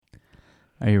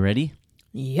Are you ready?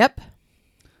 Yep.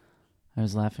 I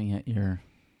was laughing at your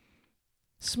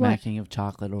smacking of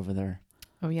chocolate over there.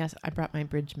 Oh, yes. I brought my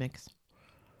bridge mix.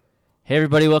 Hey,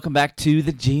 everybody. Welcome back to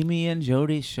the Jamie and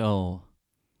Jodi Show.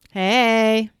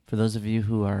 Hey. For those of you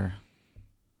who are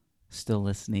still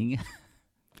listening.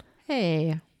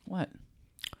 Hey. What?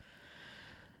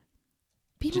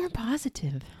 Be more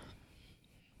positive.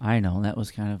 I know. That was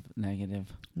kind of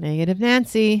negative. Negative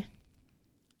Nancy.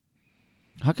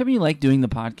 How come you like doing the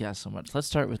podcast so much? Let's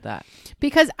start with that.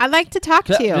 Because I like to talk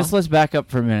to you. Just let's back up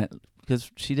for a minute.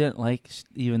 Because she didn't like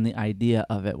even the idea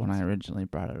of it when I originally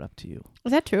brought it up to you.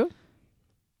 Is that true?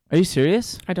 Are you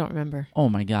serious? I don't remember. Oh,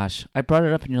 my gosh. I brought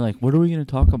it up and you're like, what are we going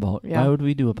to talk about? Yeah. Why would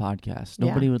we do a podcast?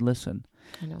 Nobody would listen.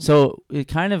 I know. So it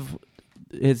kind of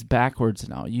is backwards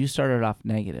now. You started off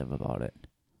negative about it.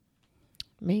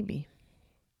 Maybe.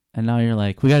 And now you're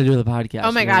like, we got to do the podcast.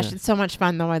 Oh, my gosh. It's so much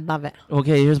fun, though. I'd love it.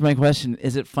 Okay, here's my question.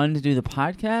 Is it fun to do the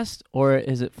podcast, or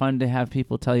is it fun to have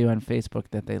people tell you on Facebook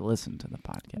that they listen to the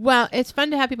podcast? Well, it's fun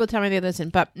to have people tell me they listen.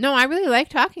 But, no, I really like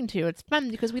talking to you. It's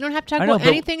fun because we don't have to talk about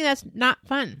anything that's not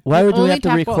fun. Why would we have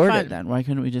to record it then? Why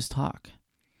couldn't we just talk?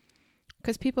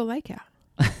 Because people like it.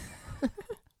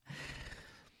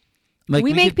 Like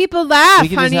we make people laugh,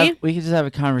 honey. We could just have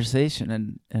a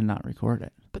conversation and not record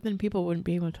it. But then people wouldn't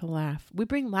be able to laugh. We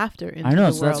bring laughter into the I know,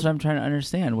 world. so that's what I'm trying to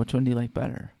understand. Which one do you like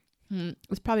better?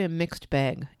 It's probably a mixed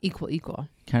bag. Equal.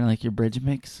 Kind of like your bridge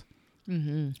mix?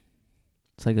 Mm-hmm.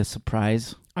 It's like a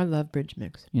surprise. I love bridge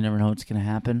mix. You never know what's going to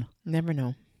happen. Never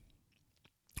know.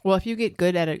 Well, if you get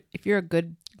good at it, if you're a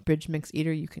good bridge mix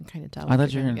eater, you can kind of tell. I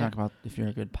thought you were going to talk about if you're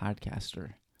a good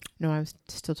podcaster. No, I was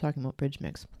still talking about bridge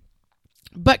mix.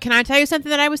 But can I tell you something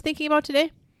that I was thinking about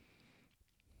today?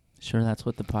 Sure, that's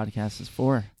what the podcast is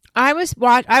for. I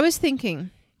was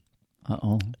thinking.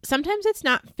 Uh-oh. Sometimes it's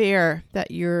not fair that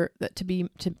to be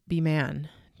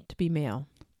male.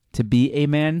 To be a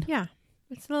man? Yeah,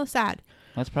 it's a little sad.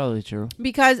 That's probably true.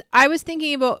 Because I was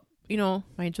thinking about,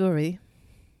 my jewelry.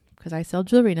 Because I sell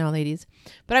jewelry now, ladies.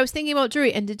 But I was thinking about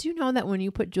jewelry. And did you know that when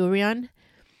you put jewelry on,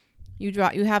 you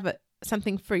have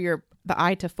something for the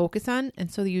eye to focus on, and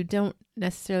so you don't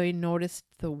necessarily notice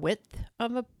the width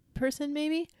of a person,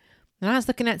 maybe? And I was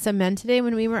looking at some men today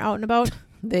when we were out and about.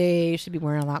 They should be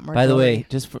wearing a lot more jewelry. By the way,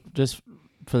 just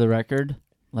for the record,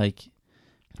 like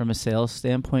from a sales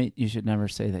standpoint, you should never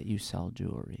say that you sell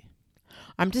jewelry.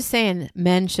 I'm just saying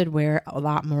men should wear a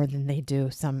lot more than they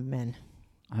do, some men.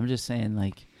 I'm just saying,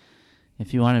 like,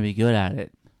 if you want to be good at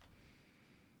it,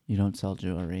 you don't sell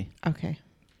jewelry. Okay.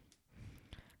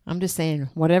 I'm just saying,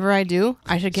 whatever I do,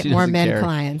 I should get more men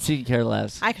clients. She can care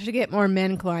less. I should get more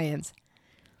men clients.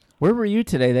 Where were you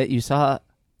today that you saw?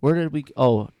 Where did we?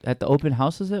 Oh, at the open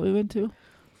houses that we went to?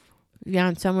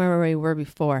 Yeah, somewhere where we were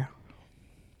before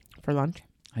for lunch.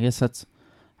 I guess that's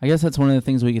one of the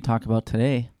things we could talk about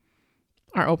today.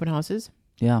 Our open houses?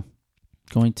 Yeah.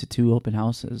 Going to 2 open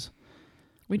houses.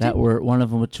 We did. One of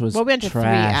them which was we went to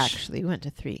trash. 3, actually. We went to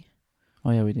 3.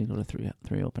 Oh, yeah, we did go to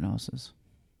 3 open houses.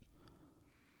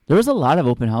 There was a lot of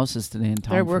open houses today in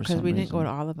town. There were, because we didn't go to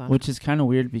all of them. Which is kind of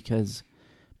weird because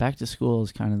back to school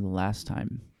is kind of the last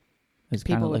time.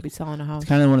 People would be selling a house. It's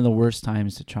kind of one of the worst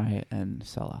times to try and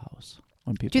sell a house.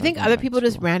 When people do you think other people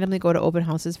just randomly go to open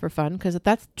houses for fun? Because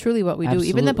that's truly what we do.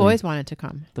 Even the boys wanted to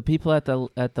come. The people at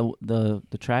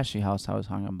the trashy house I was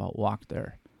talking about walked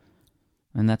there.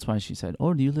 And that's why she said,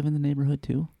 "Oh, do you live in the neighborhood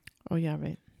too?" Oh, yeah,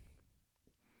 right.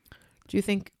 Do you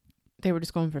think they were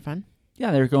just going for fun?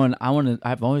 Yeah, they were going,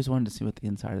 I've always wanted to see what the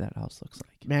inside of that house looks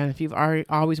like. Man, if you've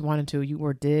always wanted to, you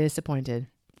were disappointed.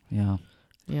 Yeah.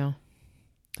 Yeah.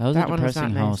 That was a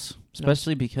depressing house. Nice.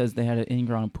 Especially because they had an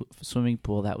in-ground swimming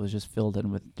pool that was just filled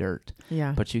in with dirt.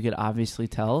 Yeah. But you could obviously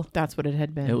tell. That's what it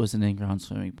had been. It was an in-ground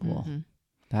swimming pool. Mm-hmm.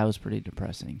 That was pretty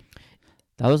depressing.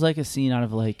 That was like a scene out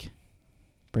of like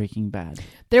Breaking Bad.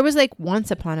 There was like once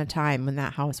upon a time when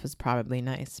that house was probably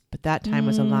nice. But that time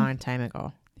was a long time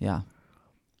ago. Yeah.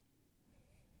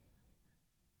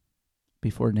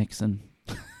 Before Nixon.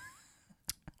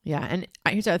 Yeah, and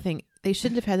here's the other thing. They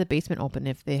shouldn't have had the basement open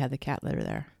if they had the cat litter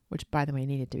there, which, by the way,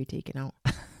 needed to be taken out.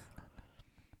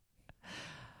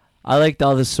 I liked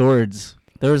all the swords.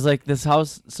 There was like this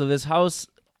house. So this house,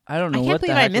 I don't know what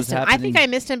the heck was happening. I think I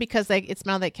missed him because like it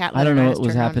smelled like cat litter. I don't know what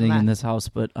was happening in this house,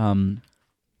 but yeah,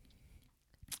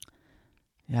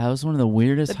 it was one of the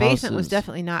weirdest houses. The basement was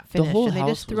definitely not finished, and they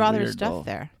just threw all their stuff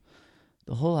there.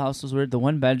 The whole house was weird. The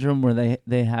one bedroom where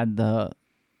they had the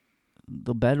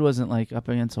bed wasn't like up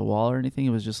against a wall or anything. It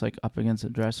was just like up against a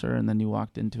dresser, and then you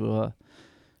walked into a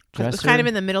dresser. It was kind of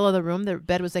in the middle of the room. The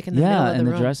bed was like in the middle of the room. Yeah,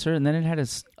 and the dresser, and then it had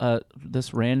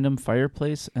this random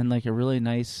fireplace and like a really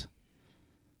nice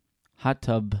hot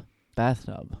tub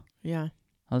bathtub. Yeah.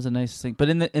 That was a nice thing. But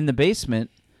in the basement,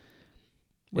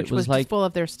 Which it was just full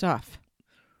of their stuff.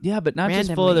 Yeah, but not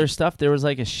just full of their stuff. There was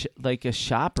like a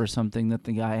shop or something that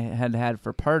the guy had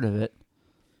for part of it.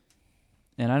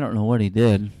 And I don't know what he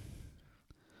did.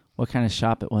 What kind of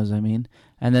shop it was, I mean.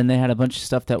 And then they had a bunch of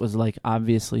stuff that was like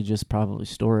obviously just probably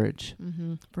storage.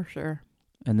 Mm-hmm, for sure.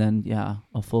 And then, yeah,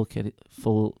 a full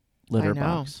litter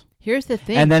box. Here's the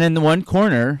thing. And then in the one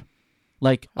corner,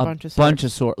 like a bunch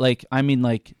of swords. Like, I mean,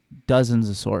 like dozens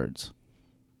of swords.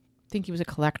 Think he was a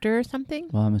collector or something?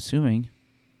 Well, I'm assuming.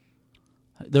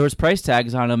 There was price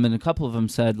tags on them, and a couple of them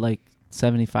said like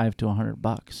 $75 to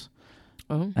 $100.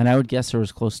 Oh. And I would guess there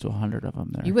was close to 100 of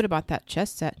them there. You would have bought that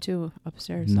chess set too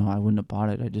upstairs. No, I wouldn't have bought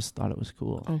it. I just thought it was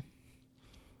cool. Oh.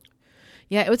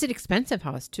 Yeah, it was an expensive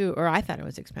house too, or I thought it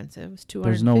was expensive. It was $250,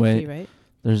 There's no way, right?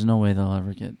 There's no way they'll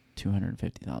ever get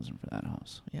 $250,000 for that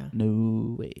house. Yeah.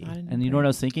 No way. And you know what I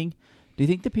was thinking? Do you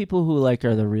think the people who like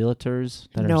are the realtors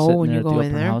that are sitting there at the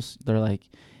open house, they're like,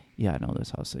 yeah, I know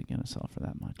this house ain't gonna sell for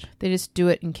that much. They just do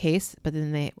it in case, but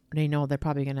then they know they're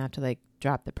probably gonna have to like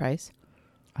drop the price.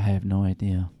 I have no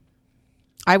idea.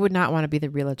 I would not want to be the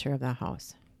realtor of that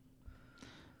house.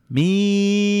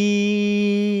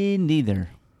 Me neither.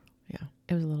 Yeah,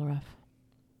 it was a little rough.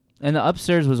 And the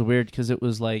upstairs was weird because it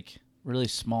was like really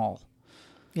small.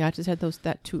 Yeah, I just had those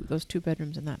two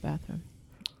bedrooms in that bathroom.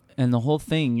 And the whole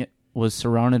thing was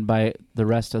surrounded by the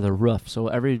rest of the roof. So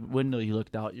every window you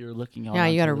looked out, you're looking out. Yeah,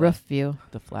 you got a roof view.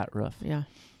 The flat roof. Yeah.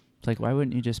 It's like, why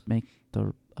wouldn't you just make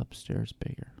the upstairs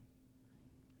bigger?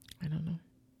 I don't know.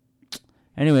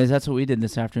 Anyways, that's what we did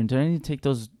this afternoon. Did I need to take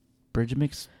those bridge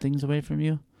mix things away from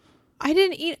you? I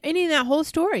didn't eat any of that whole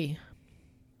story.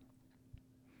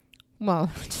 Well,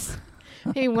 just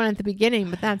maybe one at the beginning,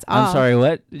 but that's all. I'm sorry,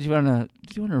 what? Did you want to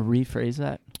rephrase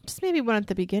that? Just maybe one at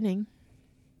the beginning.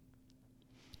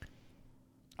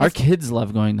 Our kids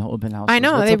love going to open houses. I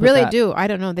know, they really do. I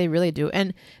don't know, they really do.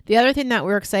 And the other thing that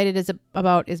we're excited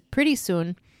about is pretty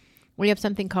soon we have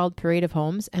something called Parade of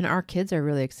Homes, and our kids are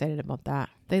really excited about that.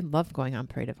 They love going on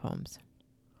Parade of Homes.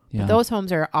 Yeah. But those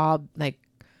homes are all like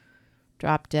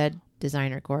drop dead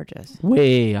designer gorgeous.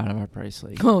 Way out of our price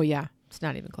league. Oh yeah, it's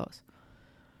not even close.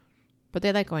 But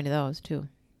they like going to those too.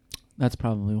 That's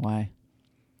probably why.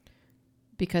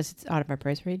 Because it's out of our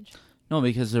price range? No,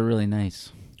 because they're really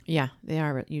nice. Yeah, they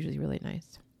are usually really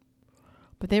nice.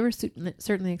 But they were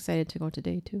certainly excited to go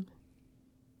today, too.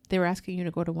 They were asking you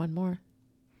to go to one more.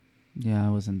 Yeah,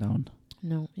 I wasn't down.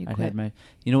 No, you quit.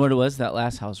 You know what it was? That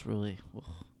last house really...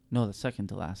 No, the second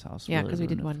to last house. Yeah, because we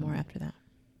did one more after that.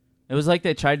 It was like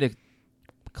they tried to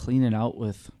clean it out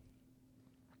with...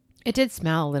 It did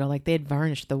smell a little, like they had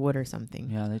varnished the wood or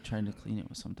something. Yeah, they tried to clean it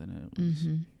with something. And it was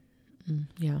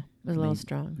yeah, it was a little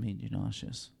strong. Made you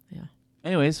nauseous. Yeah.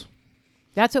 Anyways...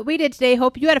 That's what we did today.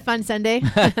 Hope you had a fun Sunday.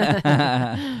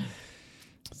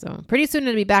 So pretty soon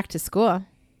it'll be back to school. Are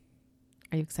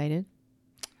you excited?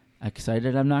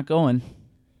 Excited I'm not going.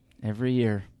 Every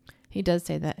year. He does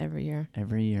say that every year.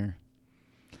 Every year.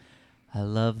 I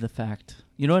love the fact.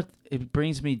 You know what? It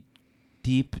brings me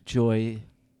deep joy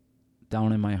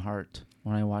down in my heart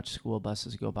when I watch school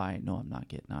buses go by and know I'm not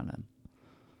getting on them.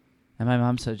 And my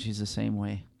mom said she's the same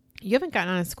way. You haven't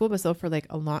gotten on a school bus, though, for like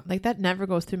a long... Like, that never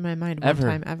goes through my mind one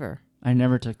time ever. I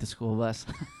never took the school bus.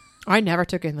 I never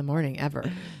took it in the morning, ever.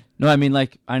 No, I mean,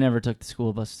 like, I never took the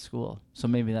school bus to school. So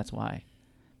maybe that's why.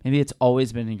 Maybe it's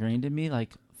always been ingrained in me.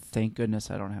 Like, thank goodness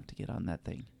I don't have to get on that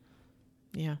thing.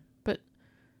 Yeah. But,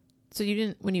 so you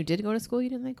didn't... When you did go to school,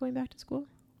 you didn't like going back to school?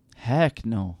 Heck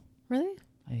no. Really?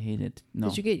 I hate it.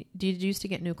 No. Did you used to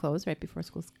get new clothes right before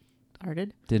school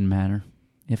started? Didn't matter.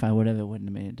 If I would have, it wouldn't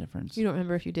have made a difference. You don't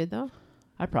remember if you did, though?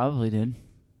 I probably did.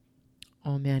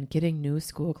 Oh, man. Getting new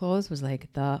school clothes was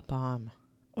like the bomb.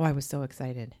 Oh, I was so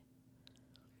excited.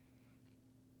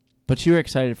 But you were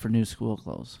excited for new school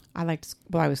clothes. I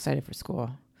was excited for school.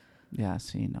 Yeah,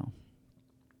 see, no.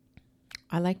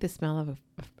 I like the smell of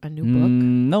a new book.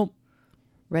 Nope.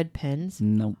 Red pens.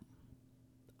 Nope.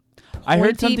 I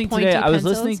heard something today. I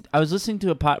was listening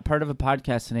to a part of a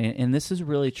podcast today, and this is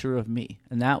really true of me.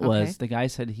 And that was the guy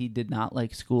said he did not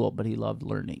like school, but he loved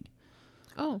learning.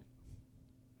 Oh.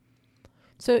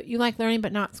 So you like learning,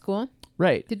 but not school?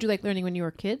 Right. Did you like learning when you were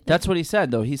a kid? That's what he said,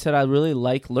 though. He said, I really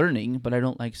like learning, but I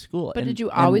don't like school. But did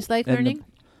you always like learning?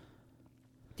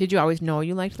 Did you always know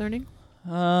you liked learning?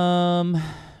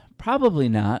 Probably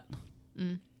not.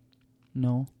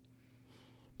 No.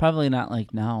 Probably not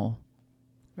like now.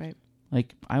 Right.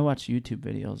 Like, I watch YouTube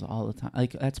videos all the time.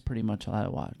 Like, that's pretty much all I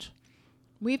watch.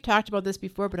 We've talked about this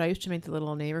before, but I used to make the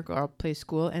little neighbor go out play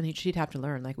school, and she'd have to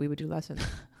learn. Like, we would do lessons.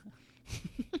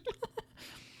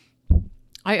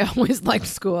 I always liked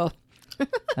school.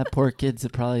 That poor kid's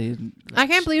probably... I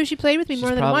can't believe she played with me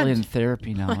more than once. She's probably in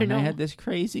therapy now. I know. I had this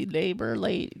crazy neighbor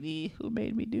lady who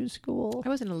made me do school. I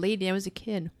wasn't a lady. I was a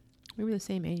kid. We were the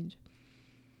same age.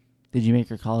 Did you make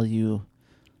her call you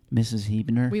Mrs.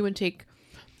 Hebner? We would take...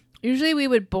 Usually we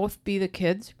would both be the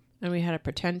kids, and we had a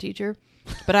pretend teacher,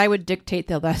 but I would dictate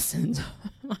the lessons.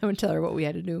 I would tell her what we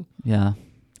had to do. Yeah.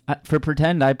 For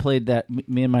pretend, I played that...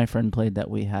 Me and my friend played that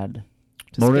we had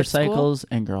motorcycles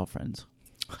and girlfriends.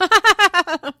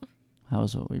 That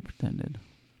was what we pretended.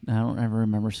 I don't ever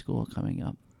remember school coming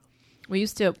up. We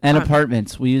used to... And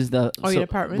apartments. We used the... Oh, you had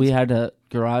apartments? We had a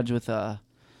garage with a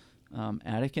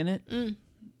attic in it. Mm.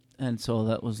 And so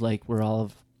that was like where all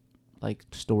of like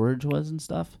storage was and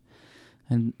stuff.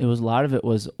 And it was a lot of it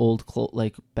was old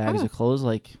like bags of clothes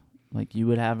like you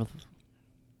would have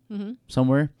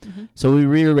somewhere. Mm-hmm. So we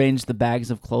rearranged the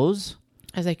bags of clothes.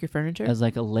 As like your furniture? As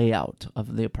like a layout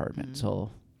of the apartment.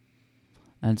 So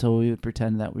we would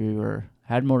pretend that we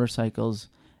had motorcycles,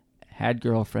 had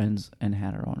girlfriends, and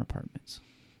had our own apartments.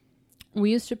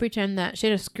 We used to pretend that she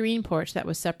had a screen porch that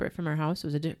was separate from our house. It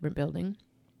was a different building.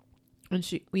 And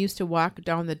we used to walk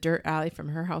down the dirt alley from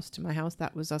her house to my house.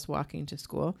 That was us walking to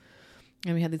school.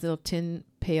 And we had these little tin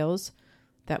pails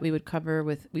that we would cover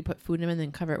with, we put food in them and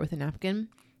then cover it with a napkin.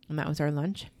 And that was our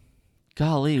lunch.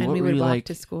 Golly, and what we were would you walk like?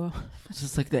 To school. It's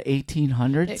just like the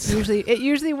 1800s. It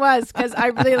usually was because I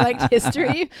really liked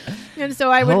history, and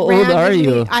so I would. How old are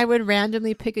you? I would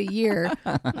randomly pick a year,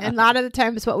 and a lot of the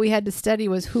times what we had to study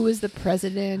was who was the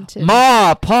president.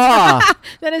 Ma, Pa.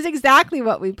 That is exactly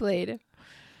what we played.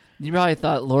 You probably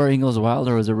thought Laura Ingalls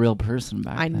Wilder was a real person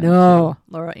back then. I know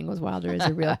Laura Ingalls Wilder is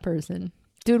a real person,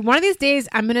 dude. One of these days,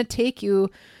 I'm gonna take you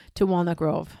to Walnut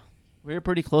Grove. We were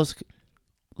pretty close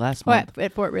last month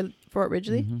at Fort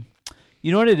Ridgely. Mm-hmm.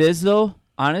 You know what it is, though?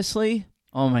 Honestly,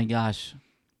 oh my gosh,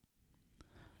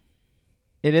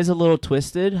 it is a little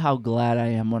twisted. How glad I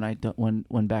am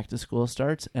when back to school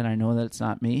starts, and I know that it's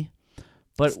not me,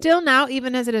 but still now,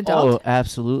 even as an adult. Oh,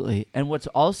 absolutely. And what's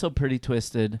also pretty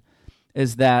twisted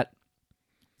is that,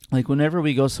 like, whenever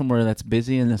we go somewhere that's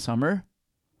busy in the summer,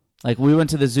 like we went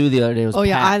to the zoo the other day. It was packed,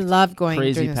 I love going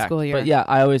crazy during the school year. But yeah,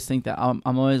 I always think that I'm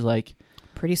always like,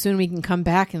 pretty soon we can come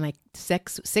back in like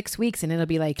six weeks and it'll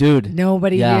be like, dude,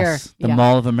 nobody here. The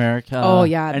Mall of America. Oh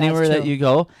yeah, anywhere that you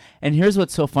go. And here's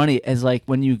what's so funny is like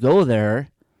when you go there,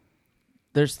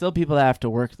 there's still people that have to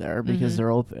work there because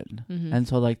they're open, and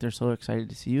so like they're so excited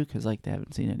to see you because like they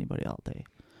haven't seen anybody all day.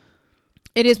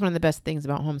 It is one of the best things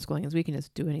about homeschooling is we can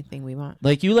just do anything we want.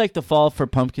 Like you like the fall for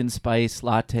pumpkin spice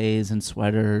lattes and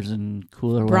sweaters and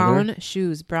cooler brown weather.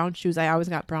 Brown shoes. I always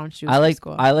got brown shoes. I like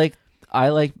school. I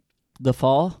like the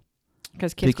fall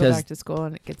because kids go back to school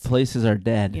and it gets places are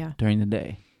dead during the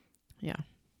day. Yeah,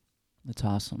 that's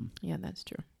awesome. Yeah, that's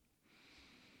true.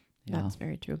 Yeah. That's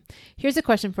very true. Here's a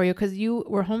question for you because you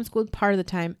were homeschooled part of the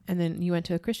time and then you went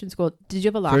to a Christian school. Did you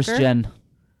have a locker? First gen.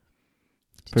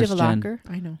 Did you have a locker?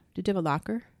 I know. Did you have a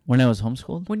locker? When I was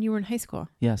homeschooled? When you were in high school?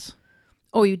 Yes.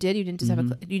 Oh, you did? You didn't just have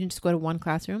you didn't just go to one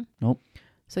classroom? Nope.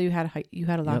 So you had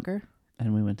a locker? Yep.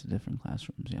 And we went to different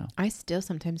classrooms, yeah. I still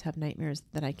sometimes have nightmares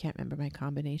that I can't remember my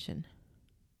combination.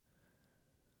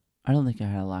 I don't think I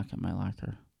had a lock in my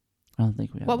locker. I don't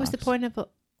think we had What was locks. the point of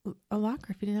a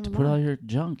locker if you didn't have a lock? To put all your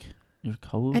junk, your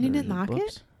code. And you didn't lock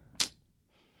it?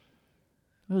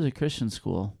 It was a Christian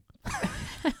school.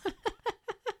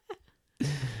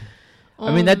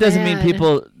 I mean, that doesn't mean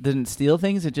people didn't steal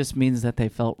things. It just means that they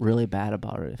felt really bad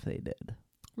about it if they did.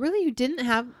 Really? You didn't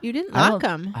lock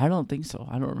them? I don't think so.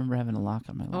 I don't remember having a lock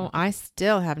on my locker. Oh, I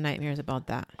still have nightmares about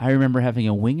that. I remember having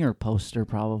a winger poster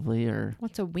probably. Or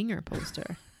what's a winger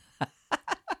poster?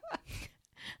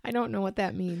 I don't know what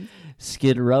that means.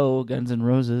 Skid Row, Guns N'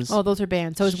 Roses. Oh, those are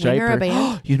bands. So is Winger a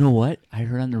band? You know what? I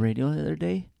heard on the radio the other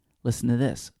day. Listen to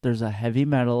this. There's a heavy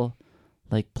metal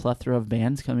like plethora of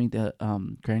bands coming to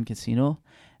Grand Casino,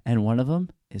 and one of them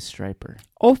is Stryper.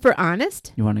 Oh, for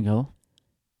honest? You want to go?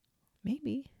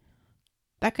 Maybe.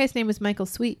 That guy's name was Michael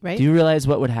Sweet, right? Do you realize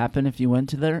what would happen if you went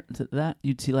to that?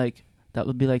 You'd see like that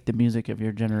would be like the music of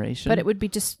your generation. But it would be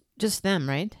just them,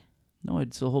 right? No,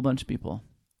 it's a whole bunch of people.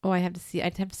 Oh, I'd have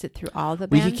to sit through all the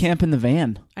bands. We could camp in the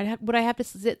van. Would I have to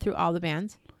sit through all the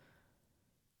bands?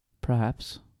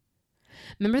 Perhaps.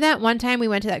 Remember that one time we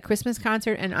went to that Christmas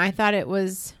concert and I thought it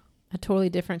was a totally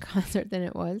different concert than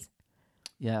it was?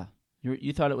 Yeah.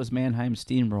 You thought it was Mannheim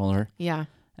Steamroller. Yeah.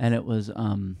 And it was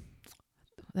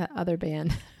that other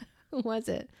band. Who was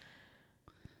it?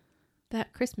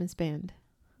 That Christmas band.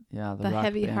 Yeah, the rock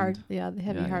heavy band. Hard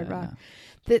hard rock.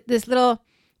 Yeah. This little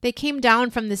they came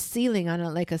down from the ceiling on a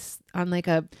stage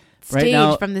right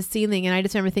now, from the ceiling and I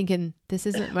just remember thinking this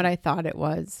isn't what I thought it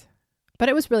was. But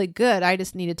it was really good. I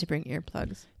just needed to bring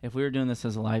earplugs. If we were doing this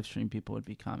as a live stream, people would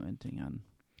be commenting on.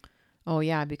 Oh,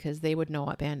 yeah, because they would know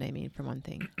what band I mean, for one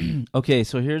thing. Okay,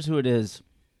 so here's who it is.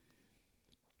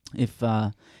 If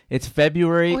it's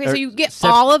February... Okay, so you get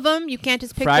all of them? You can't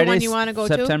just pick Friday, the one you want to go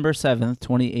to? September 7th,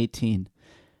 2018.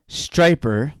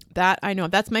 Striper. That I know.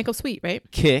 That's Michael Sweet, right?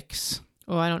 Kicks.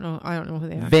 Oh, I don't know. I don't know who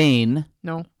they are. Vane.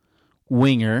 No.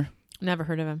 Winger. Never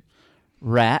heard of him.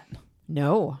 Rat.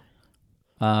 No.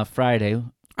 Friday.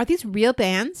 Are these real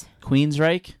bands?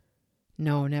 Queensryche.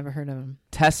 No, never heard of them.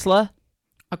 Tesla.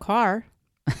 A car.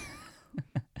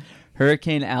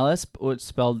 Hurricane Alice, it's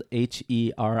spelled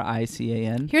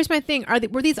Herican. Here's my thing.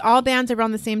 Were these all bands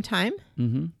around the same time?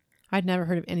 Mm-hmm. I'd never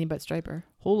heard of any but Striper.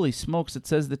 Holy smokes. It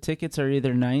says the tickets are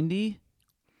either 90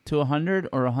 to 100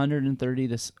 or 130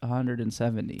 to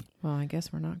 170. Well, I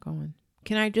guess we're not going.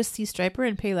 Can I just see Striper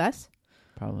and pay less?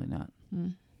 Probably not.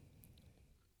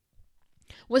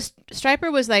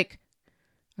 Striper was like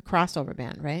a crossover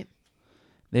band, right?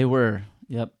 They were.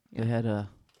 Yep. Yeah. They had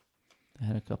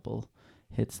a couple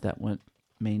hits that went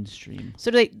mainstream. So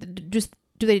do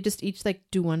they just each like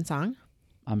do one song?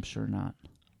 I'm sure not.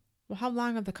 Well, how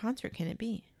long of the concert can it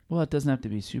be? Well, it doesn't have to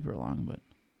be super long, but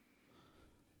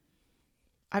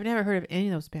I've never heard of any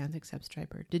of those bands except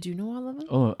Striper. Did you know all of them?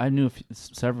 oh, I knew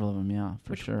several of them. Yeah,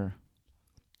 for sure.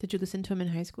 Did you listen to them in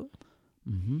high school?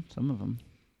 Mm-hmm. Some of them.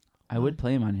 I would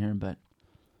play them on here, but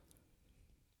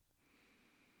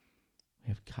we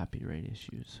have copyright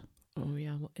issues. Oh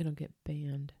yeah, well, it'll get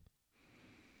banned.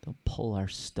 They'll pull our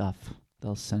stuff.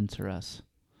 They'll censor us.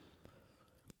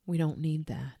 We don't need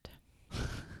that.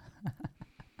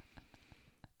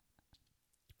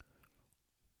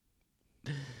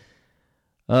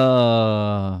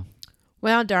 Well,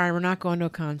 darn, we're not going to a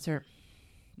concert.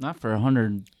 Not for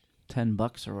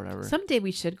 $110 or whatever. Someday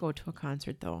we should go to a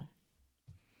concert, though.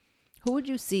 Who would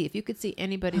you see? If you could see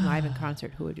anybody live in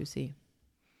concert, who would you see?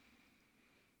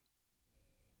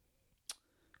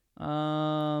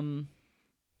 Who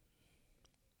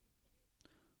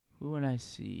would I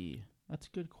see? That's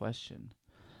a good question.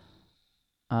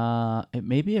 It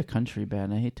may be a country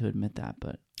band. I hate to admit that,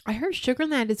 but I heard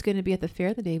Sugarland is going to be at the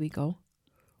fair the day we go.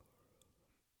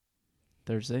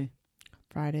 Thursday?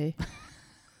 Friday.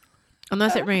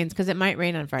 Unless it rains, because it might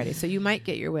rain on Friday, so you might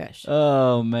get your wish.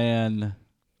 Oh, man.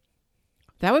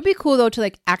 That would be cool, though, to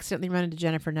like accidentally run into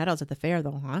Jennifer Nettles at the fair,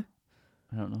 though, huh?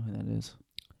 I don't know who that is.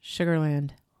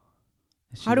 Sugarland.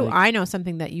 How do I know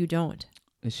something that you don't?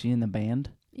 Is she in the band?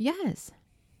 Yes.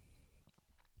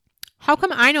 How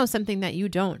come I know something that you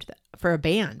don't for a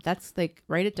band? That's like,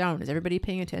 write it down. Is everybody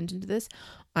paying attention to this?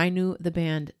 I knew the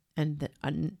band and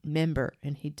a member,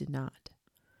 and he did not.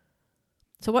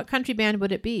 So what country band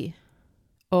would it be?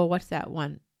 Oh, what's that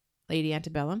one? Lady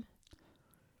Antebellum?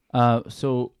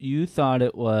 So you thought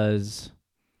it was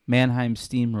Mannheim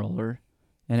Steamroller,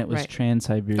 and it was Right.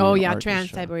 Trans-Siberian Oh, yeah, Orchestra.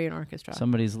 Trans-Siberian Orchestra.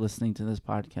 Somebody's listening to this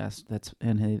podcast,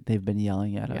 they've been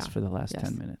yelling at us for the last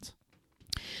 10 minutes.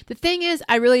 The thing is,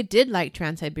 I really did like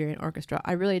Trans-Siberian Orchestra.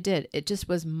 I really did. It just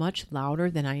was much louder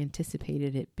than I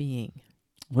anticipated it being.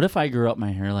 What if I grew up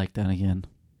my hair like that again?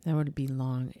 That would be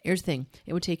long. Here's the thing.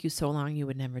 It would take you so long you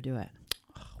would never do it.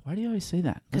 Why do you always say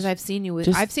that? Because I've seen you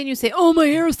say, "Oh, my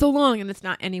hair is so long," and it's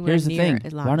not anywhere Here's near the thing.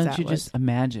 as long Why as don't that you was. just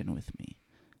imagine with me?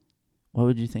 What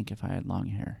would you think if I had long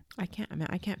hair? I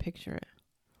can't picture it.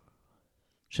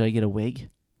 Should I get a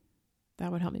wig?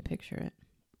 That would help me picture it.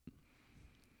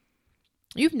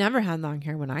 You've never had long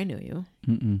hair when I knew you.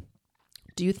 Mm-mm.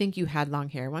 Do you think you had long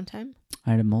hair one time?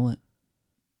 I had a mullet.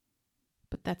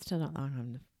 But that's still not long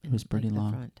on the. It was pretty the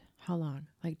long. Front. How long?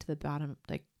 Like to the bottom,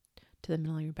 like to the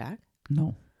middle of your back?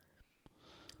 No.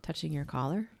 Touching your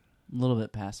collar? A little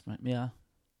bit past my,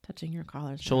 Touching your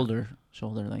collar. shoulder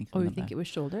length. Oh, you think it was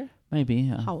shoulder? Maybe,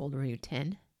 yeah. How old were you?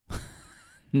 10?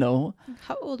 No.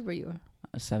 How old were you?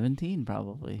 17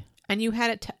 probably. And you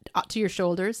had it up to your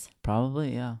shoulders?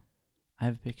 Probably, yeah. I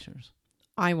have pictures.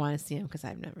 I want to see him because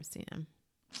I've never seen him.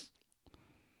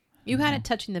 You had it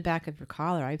touching the back of your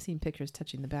collar. I've seen pictures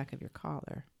touching the back of your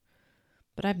collar.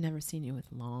 But I've never seen you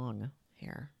with long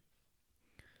hair.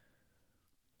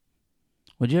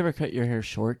 Would you ever cut your hair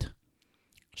short?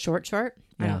 Short?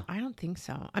 Yeah. I don't think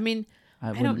so. I mean,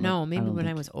 I don't know. Maybe when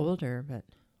I was older, but...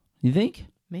 You think?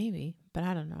 Maybe, but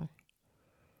I don't know.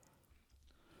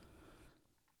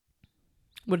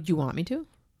 Would you want me to?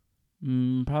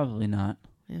 Probably not.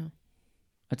 Yeah.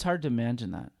 It's hard to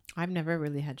imagine that. I've never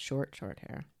really had short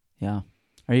hair. Yeah.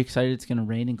 Are you excited it's going to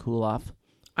rain and cool off?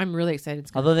 I'm really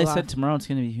excited. Although they said tomorrow it's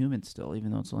going to be humid still,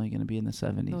 even though it's only going to be in the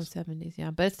 70s. Oh, 70s,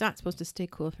 yeah. But it's not supposed to stay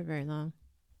cool for very long.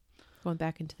 Going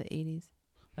back into the 80s.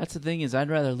 That's the thing is I'd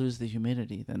rather lose the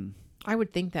humidity than... I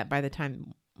would think that by the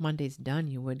time Monday's done,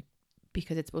 you would,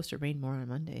 because it's supposed to rain more on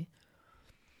Monday.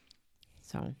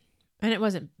 So, and it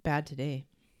wasn't bad today.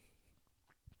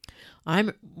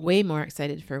 I'm way more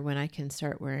excited for when I can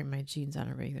start wearing my jeans on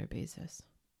a regular basis.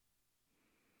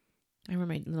 I wore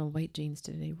my little white jeans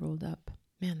today rolled up.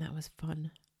 Man, that was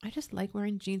fun. I just like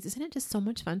wearing jeans. Isn't it just so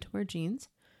much fun to wear jeans?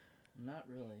 Not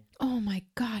really. Oh my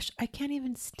gosh, I can't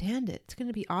even stand it. It's going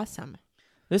to be awesome.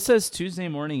 This says Tuesday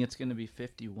morning it's going to be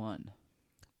 51.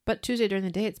 But Tuesday during the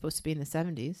day it's supposed to be in the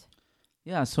 70s.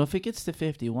 Yeah, so if it gets to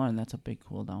 51, that's a big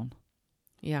cool down.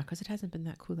 Yeah, because it hasn't been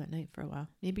that cool at night for a while.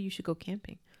 Maybe you should go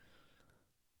camping.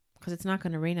 Because it's not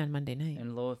going to rain on Monday night.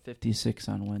 And low of 56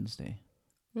 on Wednesday.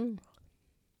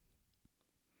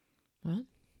 Well,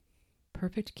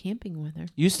 perfect camping weather.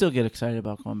 You still get excited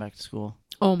about going back to school.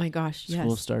 Oh my gosh, yes.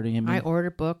 School starting. I order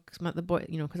books. The boy,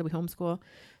 because we homeschool.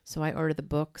 So I order the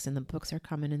books, and the books are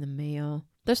coming in the mail.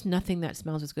 There's nothing that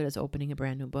smells as good as opening a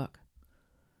brand new book.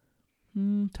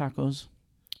 Tacos.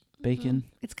 Bacon.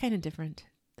 It's kind of different.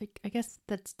 Like, I guess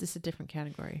that's just a different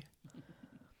category.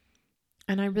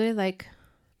 And I really like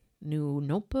new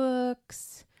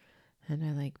notebooks, and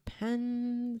I like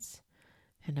pens,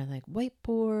 and I like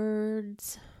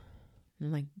whiteboards, and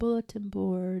I like bulletin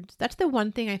boards. That's the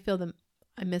one thing I feel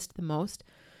I missed the most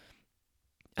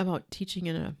about teaching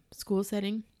in a school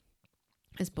setting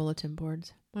is bulletin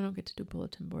boards. I don't get to do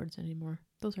bulletin boards anymore.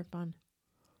 Those are fun.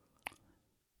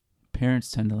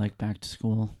 Parents tend to like back to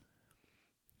school.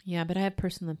 Yeah, but I have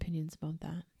personal opinions about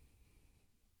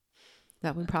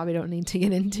that we probably don't need to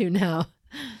get into now.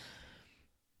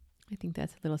 I think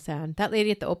that's a little sad. That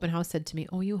lady at the open house said to me,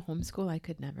 "Oh, you homeschool? I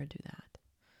could never do that."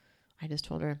 I just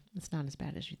told her, it's not as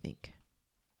bad as you think.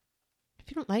 If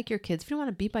you don't like your kids, if you don't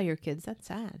want to be by your kids, that's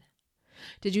sad.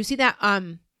 Did you see that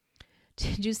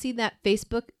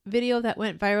Facebook video that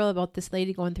went viral about this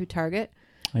lady going through Target?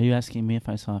 Are you asking me if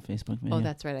I saw a Facebook video? Oh,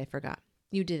 that's right. I forgot.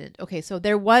 You didn't. Okay, so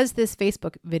there was this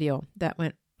Facebook video that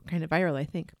went kind of viral, I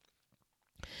think.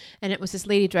 And it was this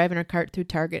lady driving her cart through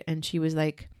Target, and she was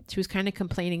kind of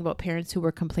complaining about parents who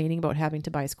were complaining about having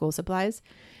to buy school supplies.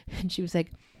 And she was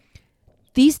like,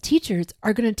 "These teachers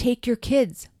are going to take your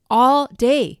kids all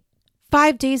day,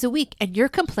 5 days a week, and you're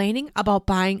complaining about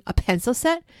buying a pencil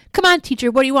set? Come on,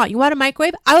 teacher, what do you want? You want a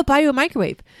microwave? I will buy you a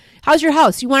microwave. How's your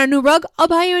house? You want a new rug? I'll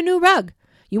buy you a new rug.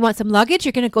 You want some luggage?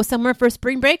 You're going to go somewhere for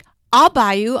spring break? I'll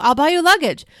buy you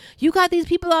luggage. You got these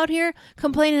people out here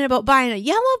complaining about buying a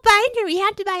yellow binder. We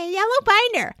have to buy a yellow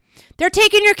binder. They're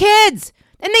taking your kids,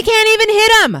 and they can't even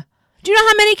hit them. Do you know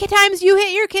how many times you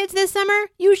hit your kids this summer?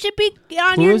 You should be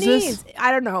on your knees." This?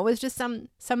 I don't know. It was just some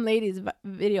lady's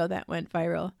video that went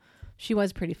viral. She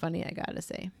was pretty funny, I gotta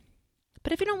say.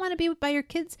 But if you don't want to be by your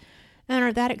kids and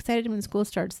are that excited when school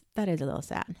starts, that is a little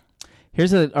sad.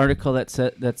 Here's an article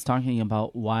that's talking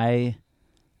about why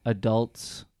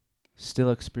adults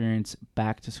still experience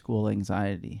back to school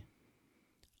anxiety.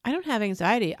 I don't have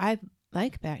anxiety. I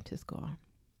like back to school.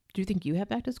 Do you think you have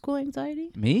back to school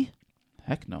anxiety? Me?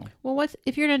 Heck no. Well,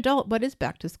 if you're an adult, what is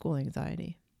back to school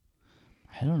anxiety?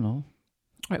 I don't know. All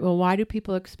right. Well, why do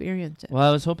people experience it? Well,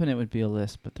 I was hoping it would be a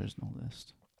list, but there's no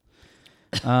list.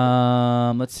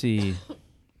 Let's see.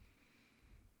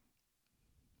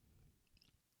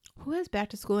 Who has back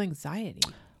to school anxiety?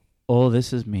 Oh,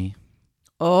 this is me.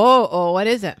 Oh, what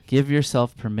is it? Give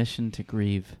yourself permission to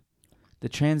grieve. The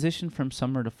transition from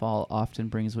summer to fall often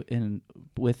brings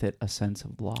with it a sense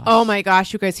of loss. Oh my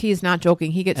gosh, you guys, he's not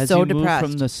joking. He gets so depressed. As you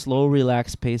move from the slow,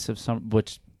 relaxed pace of summer,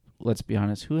 which, let's be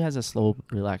honest, who has a slow,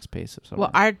 relaxed pace of summer?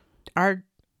 Well,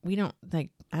 we don't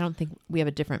I don't think we have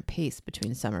a different pace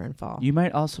between summer and fall. You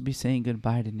might also be saying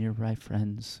goodbye to nearby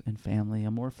friends and family,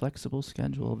 a more flexible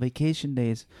schedule, vacation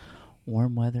days,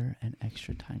 warm weather, and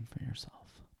extra time for yourself.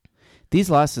 These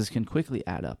losses can quickly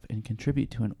add up and contribute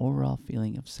to an overall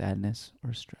feeling of sadness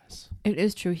or stress. It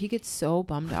is true. He gets so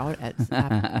bummed out at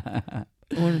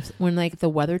when like the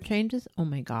weather changes. Oh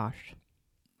my gosh.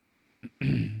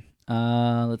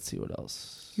 Let's see what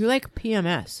else. You're like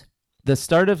PMS. The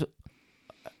start of.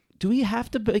 Do we have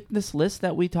to make this list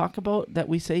that we talk about that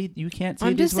we say you can't say?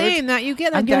 I'm just saying that you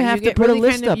get like I'm gonna have to put a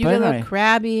list up. You get a little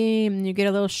crabby and you get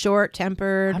a little short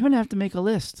tempered. I'm gonna have to make a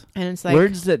list. And it's like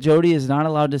words that Jodi is not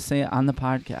allowed to say on the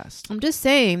podcast. I'm just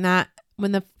saying that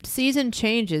when the season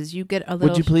changes, you get a little.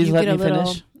 Would you please let me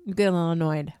finish? You get a little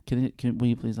annoyed. Will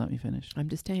you please let me finish? I'm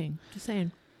just saying. Just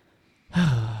saying.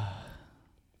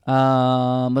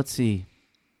 Let's see.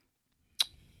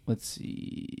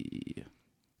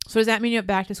 So does that mean you have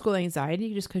back to school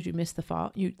anxiety just because you missed the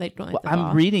fall? You don't like the fall?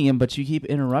 I'm reading him, but you keep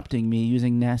interrupting me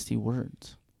using nasty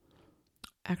words.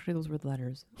 Actually, those were the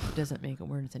letters. It doesn't make a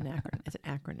word. It's an acronym. It's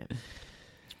an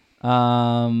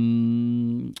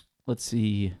acronym. Let's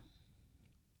see.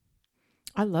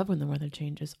 I love when the weather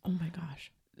changes. Oh my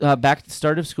gosh. Back at the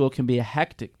start of school can be a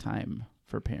hectic time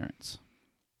for parents.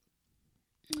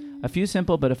 A few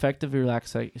simple but effective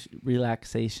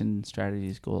relaxation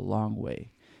strategies go a long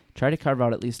way. Try to carve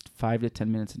out at least 5 to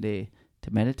 10 minutes a day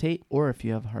to meditate, or if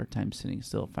you have a hard time sitting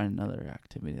still, find another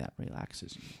activity that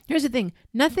relaxes you. Here's the thing.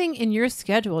 Nothing in your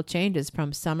schedule changes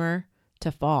from summer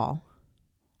to fall.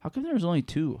 How come there was only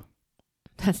 2?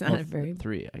 That's not a very...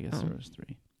 3. I guess there was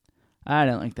 3. I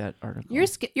don't like that article.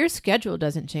 Your schedule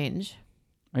doesn't change.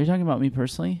 Are you talking about me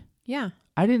personally? Yeah.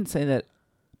 I didn't say that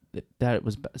it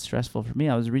was stressful for me.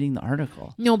 I was reading the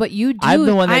article. No, but you do. I'm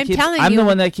the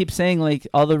one that keeps saying like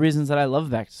all the reasons that I love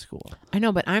back to school. I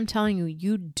know, but I'm telling you,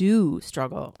 you do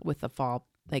struggle with the fall,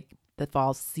 like the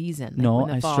fall season. Like no, when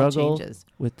the I fall struggle changes.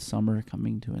 with summer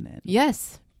coming to an end.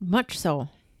 Yes, much so.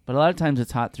 But a lot of times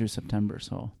it's hot through September,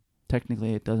 so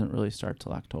technically it doesn't really start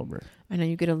till October. I know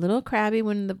you get a little crabby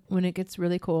when it gets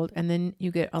really cold, and then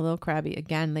you get a little crabby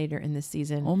again later in the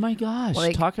season. Oh my gosh!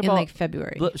 Talk about in like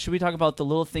February. Should we talk about the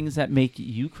little things that make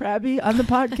you crabby on the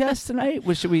podcast tonight?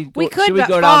 We could, go but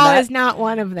down fall that? Is not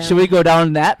one of them. Should we go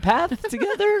down that path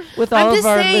together with all of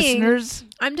our listeners?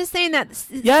 I'm just saying that.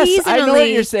 Yes, I know what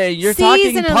you're saying. You're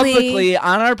talking publicly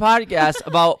on our podcast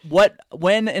about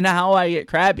when and how I get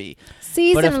crabby.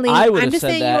 Seasonally, I'm just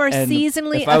saying you are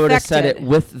seasonally affected. If I would have said it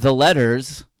with the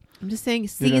letters, I'm just saying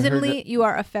seasonally you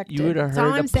are affected. You would have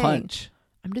heard a punch.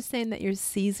 I'm just saying that you're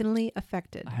seasonally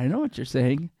affected. I know what you're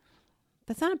saying.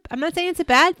 I'm not saying it's a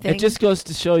bad thing. It just goes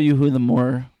to show you who the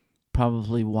more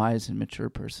probably wise and mature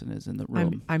person is in the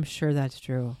room. I'm sure that's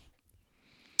true.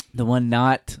 The one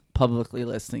not publicly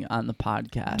listening on the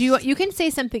podcast. You can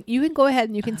say something. You can go ahead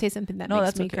and you can say something that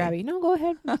makes me crabby. No, go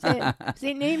ahead.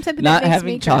 Say name something that makes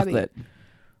me crabby. Not having chocolate.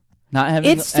 Not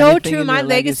having. It's so true. My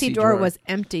legacy drawer was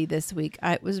empty this week.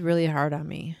 It was really hard on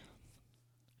me.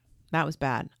 That was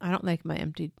bad. I don't like my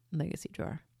empty legacy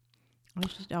drawer. I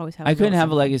should always have. I couldn't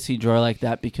have a legacy drawer like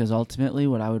that because ultimately,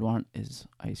 what I would want is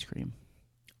ice cream.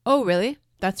 Oh, really?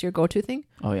 That's your go-to thing?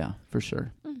 Oh yeah, for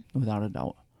sure, without a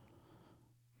doubt.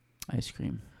 Ice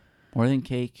cream, more than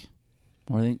cake,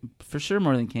 more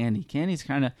than candy. Candy's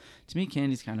kind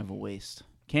of a waste.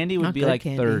 Candy would be like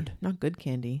third. Not good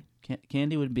candy.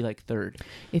 Candy would be like third.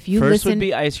 If you first would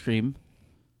be ice cream,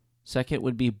 second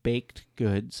would be baked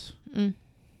goods, and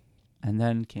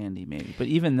then candy maybe. But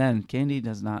even then, candy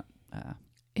does not.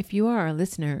 If you are a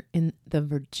listener in the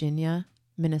Virginia,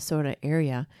 Minnesota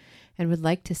area, and would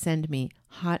like to send me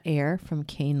hot air from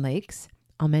Cane Lakes,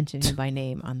 I'll mention you by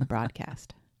name on the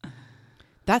broadcast.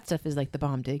 That stuff is like the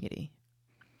bomb diggity.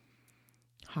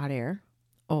 Hot air.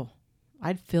 Oh,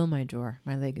 I'd fill my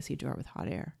legacy drawer with hot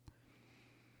air.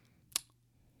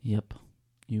 Yep,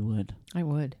 you would. I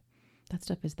would. That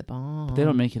stuff is the bomb. But they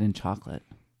don't make it in chocolate.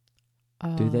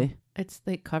 Do they? It's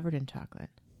like covered in chocolate.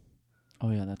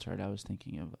 Oh yeah, that's right. I was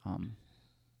thinking of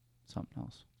something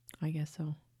else. I guess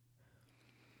so.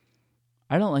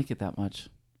 I don't like it that much.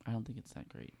 I don't think it's that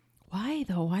great. Why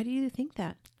though? Why do you think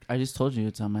that? I just told you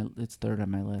it's third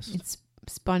on my list. It's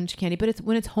sponge candy, but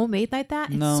when it's homemade like that,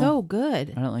 no, it's so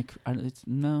good. I don't like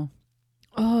no.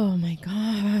 Oh my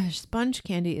gosh, sponge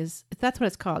candy that's what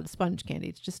it's called, sponge candy.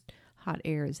 It's just hot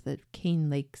air is the Cane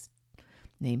Lakes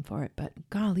name for it, but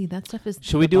golly, that stuff is.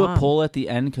 Should we do a poll at the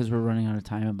end because we're running out of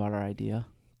time about our idea?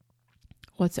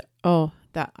 What's it? Oh,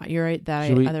 that you're right.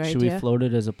 That other idea. Should we float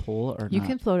it as a poll or you not?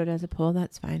 can float it as a poll.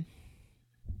 That's fine.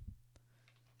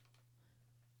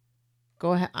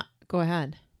 Go ahead. Go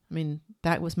ahead. I mean,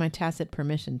 that was my tacit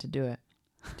permission to do it.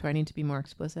 Do I need to be more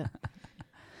explicit?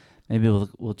 Maybe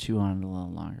we'll chew on it a little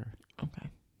longer. Okay.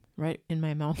 Right in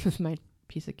my mouth with my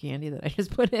piece of candy that I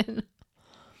just put in.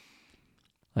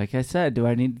 Like I said, do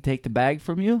I need to take the bag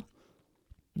from you?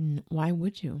 Why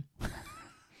would you?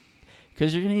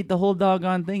 Because you're going to eat the whole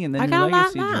doggone thing and then your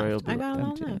legacy drawer will be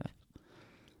empty.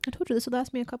 I told you this will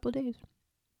last me a couple of days.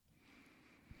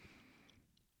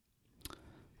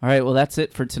 All right, well, that's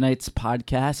it for tonight's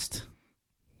podcast.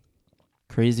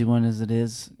 Crazy one as it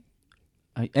is.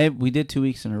 We did 2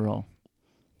 weeks in a row.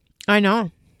 I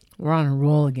know. We're on a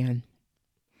roll again.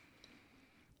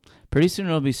 Pretty soon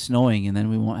it'll be snowing, and then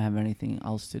we won't have anything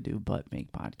else to do but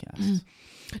make podcasts.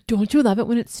 Don't you love it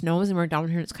when it snows and we're down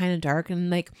here and it's kind of dark and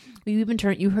like we even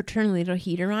turn a little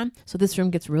heater on so this room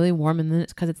gets really warm, and then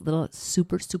it's because it's a little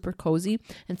super super cozy,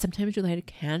 and sometimes you light a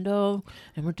candle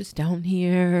and we're just down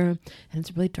here and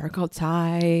it's really dark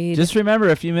outside. Just remember,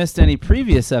 if you missed any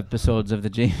previous episodes of the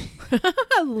Jamie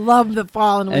I love the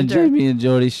fall and winter and Jamie and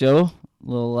Jodi show,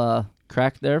 little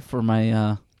crack there for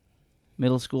my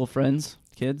middle school friends,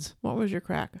 kids. What was your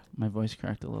crack? My voice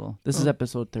cracked a little. This is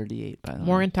episode 38, by the way.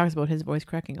 Morgan talks about his voice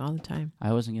cracking all the time.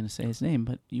 I wasn't going to say his name,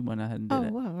 but you went ahead and did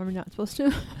it. Oh, wow. Are we not supposed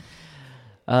to?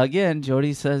 Again,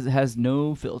 Jodi says it has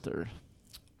no filter.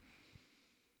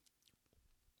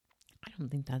 I don't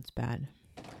think that's bad.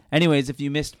 Anyways, if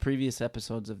you missed previous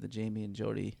episodes of the Jamie and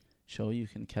Jodi show, you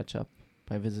can catch up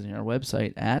by visiting our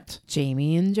website at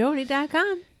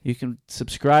jamieandjodi.com. You can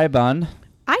subscribe on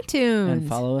iTunes and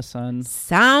follow us on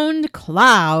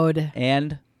SoundCloud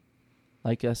and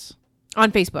like us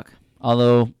on Facebook.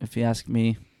 Although, if you ask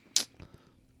me,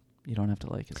 you don't have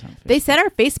to like us on Facebook. They said our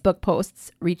Facebook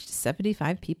posts reached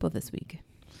 75 people this week.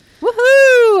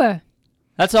 Woohoo!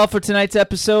 That's all for tonight's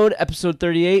episode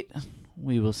 38.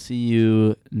 We will see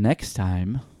you next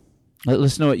time. Let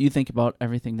us know what you think about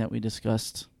everything that we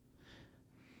discussed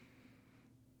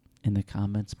in the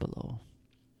comments below.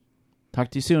 Talk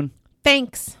to you soon.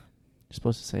 Thanks. You're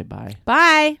supposed to say bye.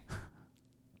 Bye.